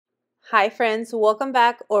Hi friends, welcome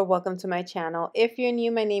back or welcome to my channel. If you're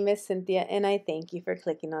new, my name is Cynthia and I thank you for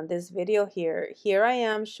clicking on this video here. Here I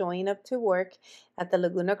am showing up to work at the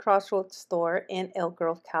Laguna Crossroads store in Elk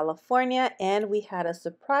Grove, California, and we had a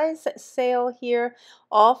surprise sale here.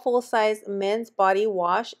 All full-size men's body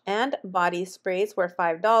wash and body sprays were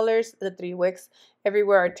 $5. The 3 wicks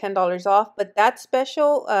everywhere are $10 off, but that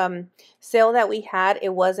special sale that we had,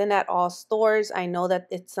 it wasn't at all stores. I know that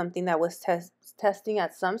it's something that was testing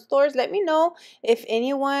at some stores. Let me know if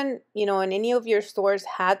anyone, in any of your stores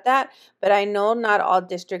had that, but I know not all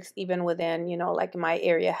districts, even within, like my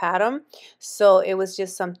area, had them. So it was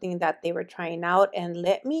just something that they were trying out. And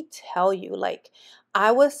let me tell you, like,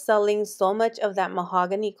 I was selling so much of that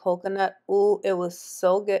mahogany coconut. Ooh, it was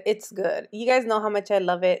so good. It's good. You guys know how much I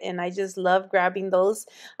love it, and I just love grabbing those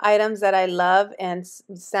items that I love and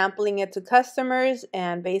sampling it to customers,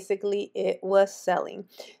 and basically it was selling.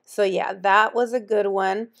 So yeah, that was a good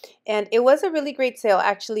one, and it was a really great sale.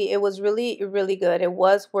 Actually, it was really, really good. It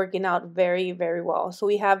was working out very, very well. So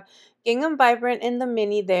we have Gingham Vibrant in the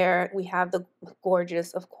mini there. We have the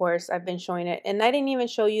Gorgeous, of course. I've been showing it, and I didn't even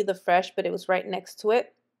show you the Fresh, but it was right next to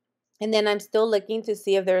it. And then I'm still looking to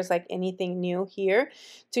see if there's like anything new here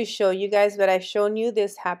to show you guys, but I've shown you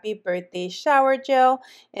this happy birthday shower gel,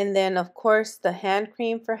 and then of course the hand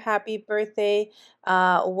cream for happy birthday.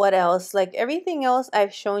 What else? Like everything else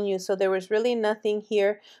I've shown you, so there was really nothing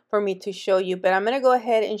here for me to show you, but I'm gonna go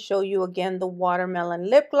ahead and show you again the watermelon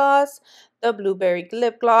lip gloss, the blueberry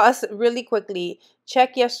lip gloss really quickly.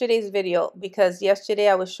 Check yesterday's video because yesterday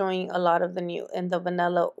I was showing a lot of the new and the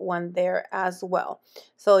vanilla one there as well.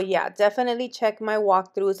 So yeah, definitely check my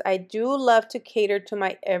walkthroughs. I do love to cater to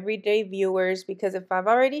my everyday viewers because if I've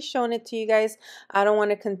already shown it to you guys, I don't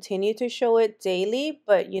want to continue to show it daily,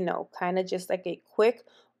 but kind of just like a quick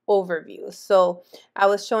overview. So I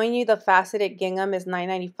was showing you the faceted gingham is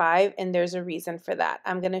 $9.95, and there's a reason for that.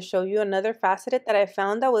 I'm going to show you another faceted that I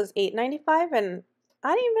found that was $8.95, and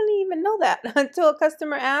I didn't really even know that until a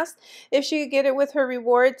customer asked if she could get it with her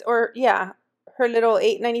rewards, or yeah, her little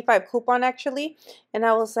 $8.95 coupon actually. And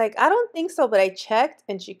I was like, I don't think so, but I checked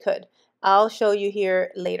and she could. I'll show you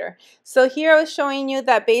here later. So here I was showing you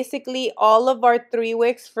that basically all of our 3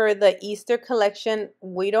 wicks for the Easter collection,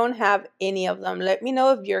 we don't have any of them. Let me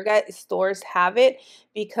know if your guys' stores have it,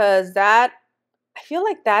 because that, I feel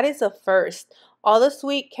like that is a first. All the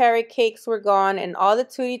sweet carrot cakes were gone, and all the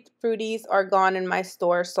Tutti Fruities are gone in my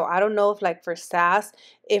store. So I don't know if like for SAS,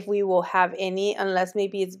 if we will have any, unless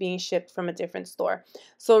maybe it's being shipped from a different store.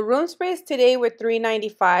 So room sprays today were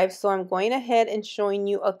 $3.95. So I'm going ahead and showing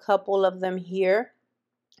you a couple of them here.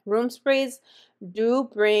 Room sprays do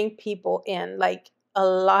bring people in. Like a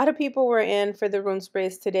lot of people were in for the room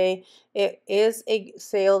sprays today. It is a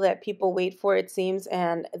sale that people wait for, it seems,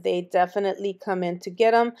 and they definitely come in to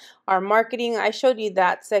get them. Our marketing, I showed you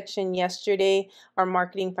that section yesterday. Our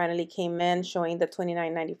marketing finally came in showing the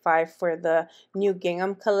 $29.95 for the new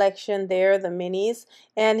gingham collection there, the minis.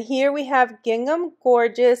 And here we have Gingham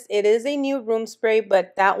Gorgeous. It is a new room spray,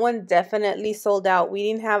 but that one definitely sold out. We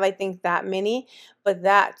didn't have, I think, that many, but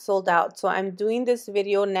that sold out. So I'm doing this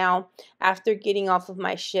video now after getting off of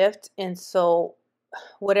my shift, and so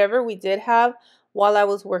whatever we did have while I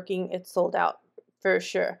was working, it sold out for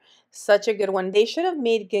sure. Such a good one. They should have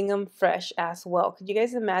made gingham fresh as well. Could you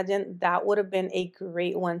guys imagine? That would have been a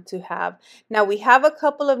great one to have. Now we have a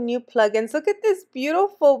couple of new plugins. Look at this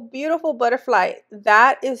beautiful, beautiful butterfly.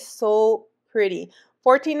 That is so pretty.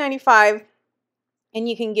 $14.95. And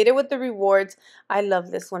you can get it with the rewards. I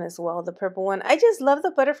love this one as well, the purple one. I just love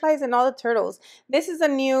the butterflies and all the turtles. This is a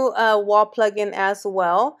new wall plugin as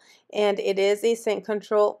well. And it is a scent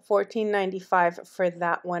control, $14.95 for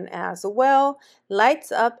that one as well.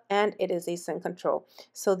 Lights up, and it is a scent control.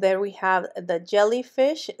 So there we have the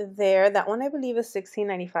jellyfish there. That one I believe is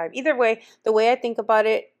 $16.95. Either way, the way I think about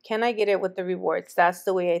it, can I get it with the rewards? That's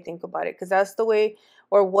the way I think about it, because that's the way,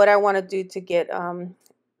 or what I want to do to get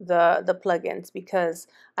the plugins, because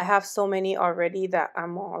I have so many already that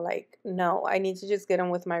I'm all like, no, I need to just get them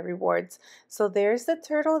with my rewards. So there's the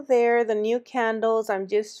turtle there, the new candles. I'm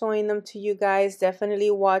just showing them to you guys. Definitely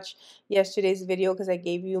watch yesterday's video because I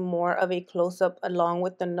gave you more of a close-up along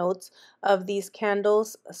with the notes of these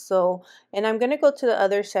candles. So, and I'm going to go to the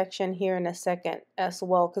other section here in a second as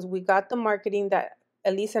well, because we got the marketing that,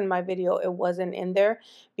 at least in my video, it wasn't in there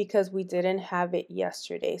because we didn't have it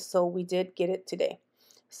yesterday. So we did get it today.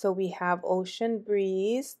 So we have Ocean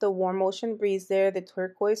Breeze, the warm ocean breeze there, the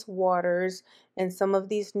turquoise waters, and some of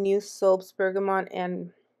these new soaps, bergamot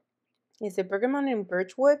and, is it bergamot and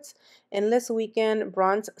birchwoods? Endless Weekend,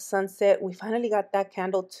 Bronze Sunset. We finally got that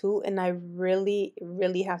candle too, and I really,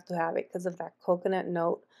 really have to have it because of that coconut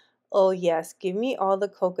note. Oh yes, give me all the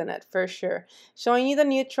coconut for sure. Showing you the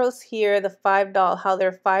neutrals here, the $5, how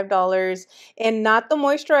they're $5, and not the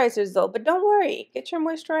moisturizers though. But don't worry, get your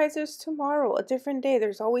moisturizers tomorrow, a different day.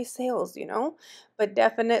 There's always sales, you know. But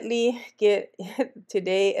definitely get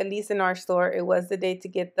today, at least in our store, it was the day to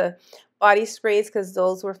get the body sprays because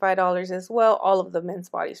those were $5 as well. All of the men's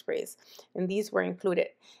body sprays, and these were included,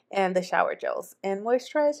 and the shower gels and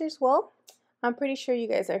moisturizers. Well, I'm pretty sure you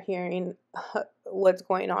guys are hearing what's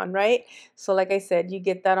going on, right? So like I said, you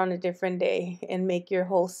get that on a different day and make your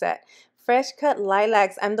whole set. Fresh cut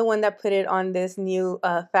lilacs. I'm the one that put it on this new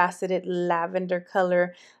faceted lavender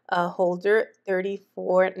color holder,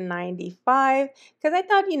 $34.95. Because I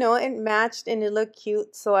thought, you know, it matched and it looked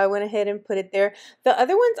cute. So I went ahead and put it there. The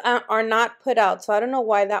other ones are not put out. So I don't know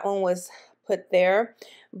why that one was put there.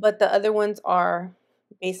 But the other ones are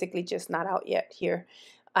basically just not out yet here.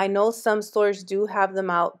 I know some stores do have them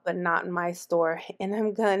out, but not in my store. And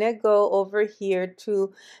I'm gonna go over here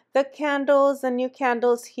to the candles, the new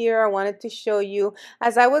candles here. I wanted to show you.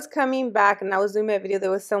 As I was coming back and I was doing my video, there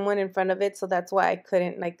was someone in front of it, so that's why I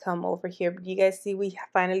couldn't like come over here. But you guys see we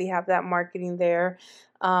finally have that marketing there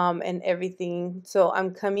and everything. So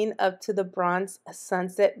I'm coming up to the bronze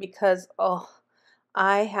sunset because, oh,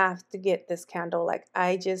 I have to get this candle. Like,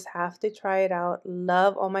 I just have to try it out.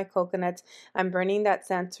 Love all my coconuts. I'm burning that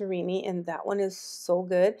Santorini, and that one is so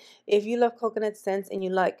good. If you love coconut scents and you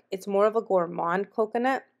like, it's more of a gourmand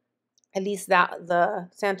coconut. At least that the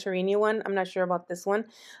Santorini one. I'm not sure about this one.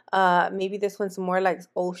 Maybe this one's more like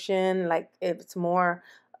ocean, like it's more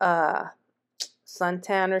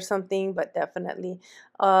suntan or something, but definitely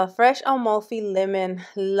fresh Amalfi lemon.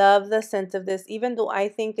 Love the scent of this, even though I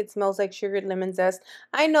think it smells like sugared lemon zest.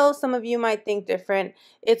 I know some of you might think different.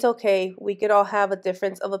 It's okay, we could all have a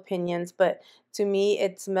difference of opinions, but to me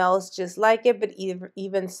it smells just like it. But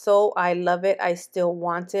even so, I love it. I still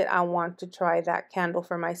want it. I want to try that candle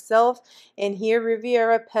for myself. And here,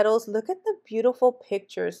 Riviera Petals. Look at the beautiful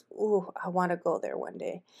pictures. Ooh, I want to go there one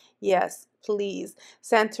day. Yes, please.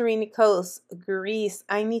 Santorini Coast, Greece.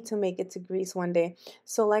 I need to make it to Greece one day.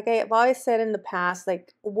 So like I've always said in the past,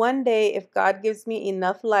 like one day if God gives me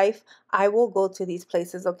enough life, I will go to these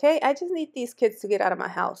places, okay? I just need these kids to get out of my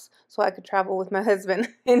house so I could travel with my husband.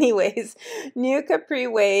 Anyways, new Capri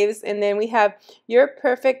Waves. And then we have your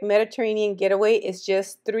perfect Mediterranean getaway is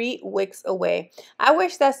just 3 weeks away. I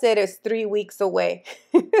wish that said it's 3 weeks away.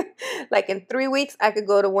 Like in 3 weeks, I could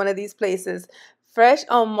go to one of these places. Fresh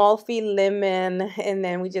Amalfi lemon, and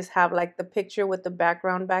then we just have like the picture with the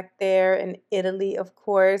background back there in Italy, of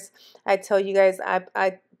course. I tell you guys,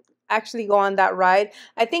 I actually go on that ride.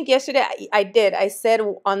 I think yesterday I did. I said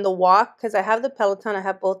on the walk because I have the Peloton. I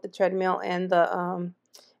have both the treadmill and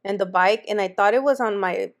the bike, and I thought it was on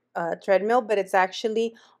my treadmill, but it's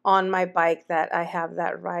actually on my bike that I have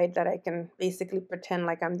that ride that I can basically pretend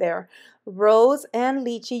like I'm there. Rose and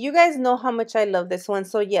lychee. You guys know how much I love this one.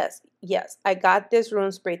 So yes, yes, I got this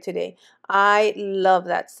room spray today. I love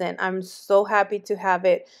that scent. I'm so happy to have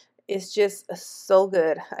it. It's just so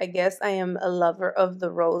good. I guess I am a lover of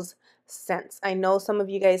the rose scents. I know some of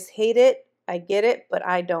you guys hate it. I get it, but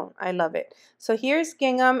I don't. I love it. So here's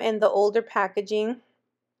gingham and the older packaging.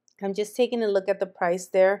 I'm just taking a look at the price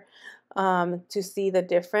there to see the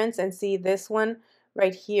difference, and see this one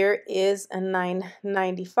right here is a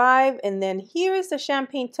 $9.95, and then here is the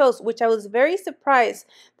champagne toast, which I was very surprised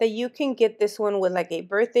that you can get this one with like a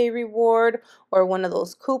birthday reward or one of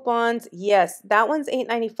those coupons. Yes, that one's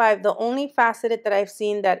 $8.95. The only faceted that I've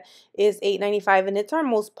seen that is $8.95, and it's our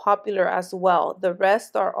most popular as well. The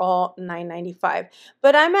rest are all $9.95.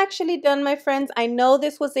 But I'm actually done, my friends. I know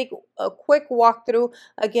this was a quick walkthrough.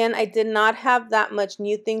 Again, I did not have that much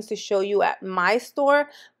new things to show you at my store,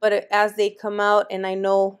 but as they come out, and I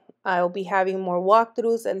know I'll be having more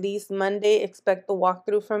walkthroughs, at least Monday, expect the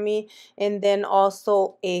walkthrough from me, and then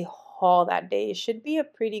also a haul that day. It should be a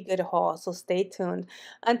pretty good haul, so stay tuned.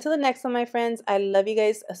 Until the next one, my friends, I love you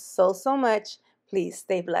guys so, so much. Please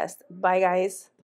stay blessed. Bye, guys.